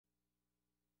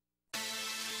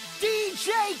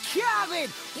DJ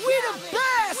Khaled, we the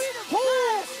best. Who?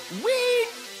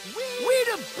 We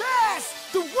the best.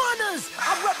 The runners.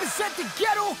 I represent the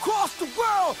ghetto across the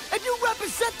world, and you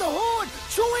represent the hood.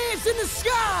 Two hands in the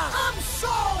sky. I'm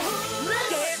so hood.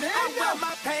 Listen. I wear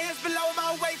my pants below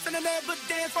my waist and I never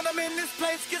dance when I'm in this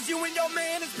place, cause you and your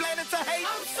man is planning to hate.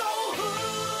 I'm so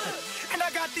hood. And I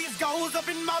got these goals up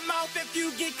in my mouth. If you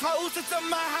get closer to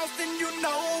my house, then you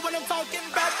know what I'm talking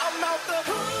about. I'm out the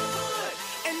hood.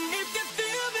 And if you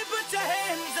feel me, put your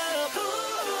hands up.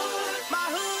 Hood, my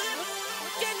hood,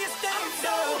 can you stand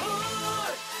up?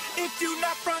 Hood. If you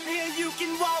not from here, you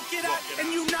can walk it out.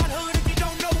 And you not hood if you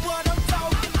don't know what I'm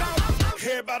talking about.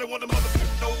 Everybody want to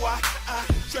motherfucker know why I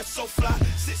dress so fly,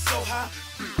 sit so high.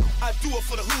 I do it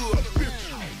for the hood.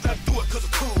 I do it cause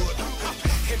I could.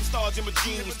 Heavy stars in my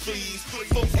jeans, please.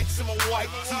 4X in my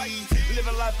white tee.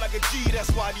 Living life like a G,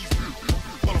 that's why these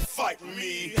wanna fight with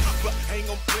me. But I ain't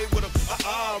gonna play with them.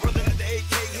 Rather at the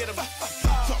AK hit them.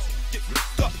 Get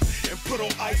up and put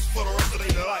on ice for the rest of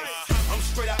their life. I'm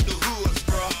straight out the hoods,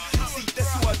 bruh. See,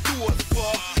 that's who I do it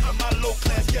for. And my low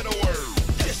class ghetto word.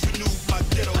 Yes, you knew my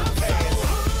ghetto past.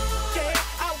 Yeah,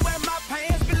 I wear my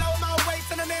pants below my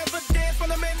waist and I never dance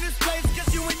when I'm in this place,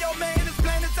 cause you and your man is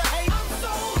planning to hate. I'm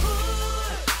so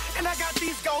hood. And I got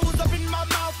these goals up in my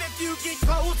mouth. If you get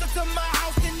closer to my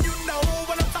house, then you know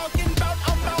what I'm talking about.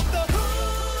 I'm out the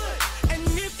hood. And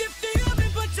if you feel me,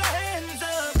 put your hands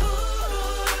up.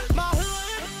 Hood, my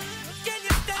hood, can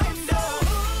you stand up?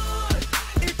 Hood.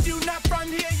 If you not from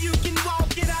here, you can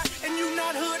walk it out. And you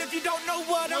not hood if you don't know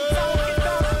what I'm talking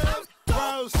about.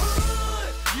 House,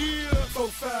 yeah,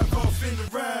 4-5 off in the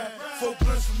ride. 4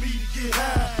 blunts for me to get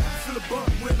high. Feel a bump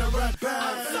when I ride by.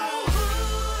 I'm so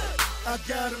hood. I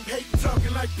got them hating,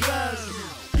 talking like Plies.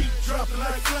 Beat dropping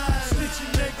like flies.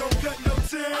 Snitching ain't gon' cut no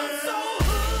time. I'm so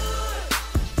hood.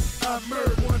 I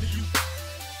murdered one of you,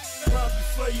 probably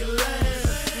for your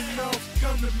last. You know,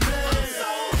 come to man.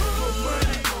 More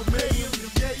money, more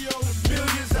millions, yeah, yo,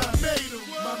 millions I made them.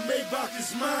 My Maybach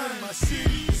is mine, my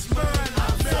city is mine. I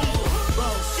made them,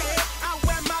 boss. Yeah, I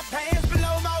wear my pants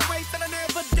below my waist and I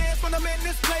never dance when I'm in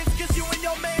this place, cause you and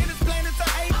your man is planning to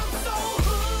hate. I'm so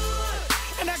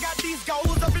hood. And I got these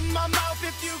goals up in my mouth.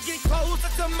 If you get closer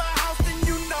to my house, then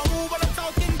you know what I'm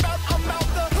talking about. I'm out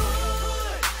the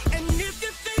hood. And if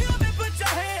you feel me, put your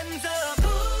hands up.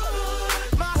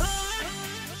 Hood, my hood,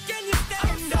 can you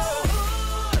stand up?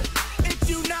 Hood. If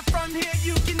you not from here,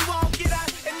 you can walk it out.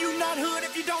 And you not hood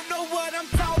if you don't know what I'm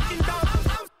talking about.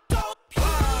 I'm so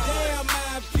hood. Damn,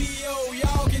 my P.O.,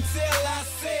 y'all can tell I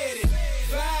said it.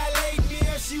 Violate me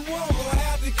if she won't, gon'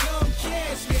 have to come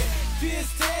catch me. Piss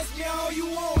test me all you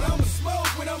want, I'ma smoke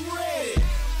when I'm ready.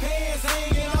 Pants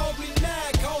hanging off me now,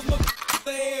 cause my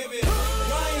heavy. I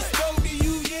ain't spoke to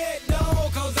you yet,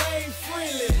 dawg, cause I ain't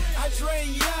friendly. I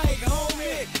drink Yike,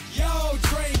 homie, y'all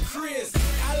drink Chris.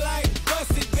 I like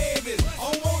busted babies,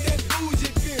 I want that bougie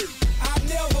beer. I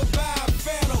never buy a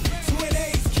Phantom, Twin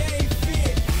 8s can't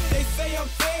fit. They say I'm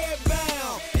fed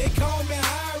bound, they call me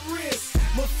high risk.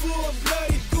 My full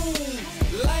blooded goon,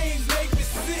 lanes make me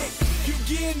sick. You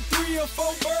getting 3 or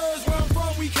 4 birds, where I'm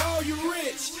from we call you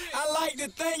rich. I like to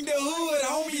thank the hood,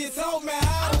 homie, you taught me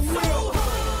how to whip.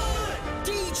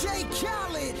 DJ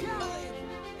Khaled,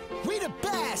 we the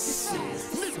best.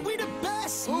 We the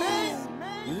best, man.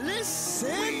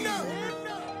 Listen up.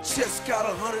 Just got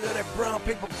 100 of that brown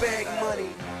paper bag money.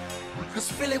 Cause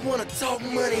Philly wanna talk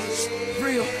money.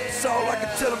 Real, that's all I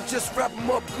can tell them. Just wrap them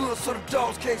up good so the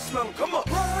dogs can't smell them. Come on.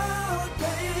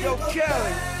 Yo,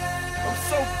 Khaled, I'm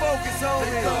so focused on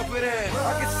it.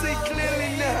 I can see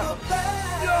clearly now.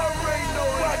 You already know.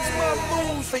 Watch my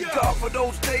moves. Thank God for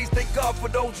those days. Thank God for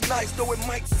those nights. Though it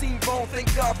might seem wrong.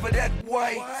 Thank God for that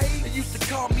white. They used to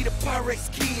call me the Pyrex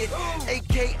Kid,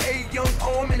 AKA Young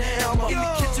Arm and Hammer. In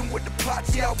the kitchen with the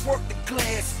pots, yeah, I worked the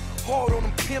glass. Hard on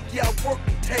them pimp, yeah, I worked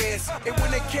the task. And when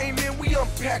they came in, we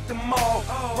unpacked them all.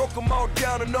 Broke them all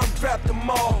down and unwrapped them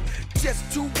all.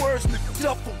 Just 2 words in the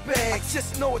duffel bag. I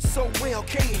just know it so well,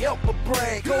 can't help but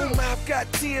brag. Gold mouth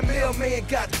got 10, mailman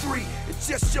got 3. It's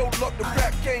just your luck, the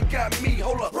rap game got me.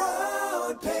 Hold up.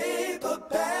 Brown paper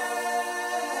bag,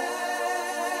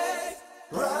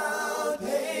 brown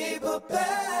paper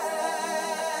bag.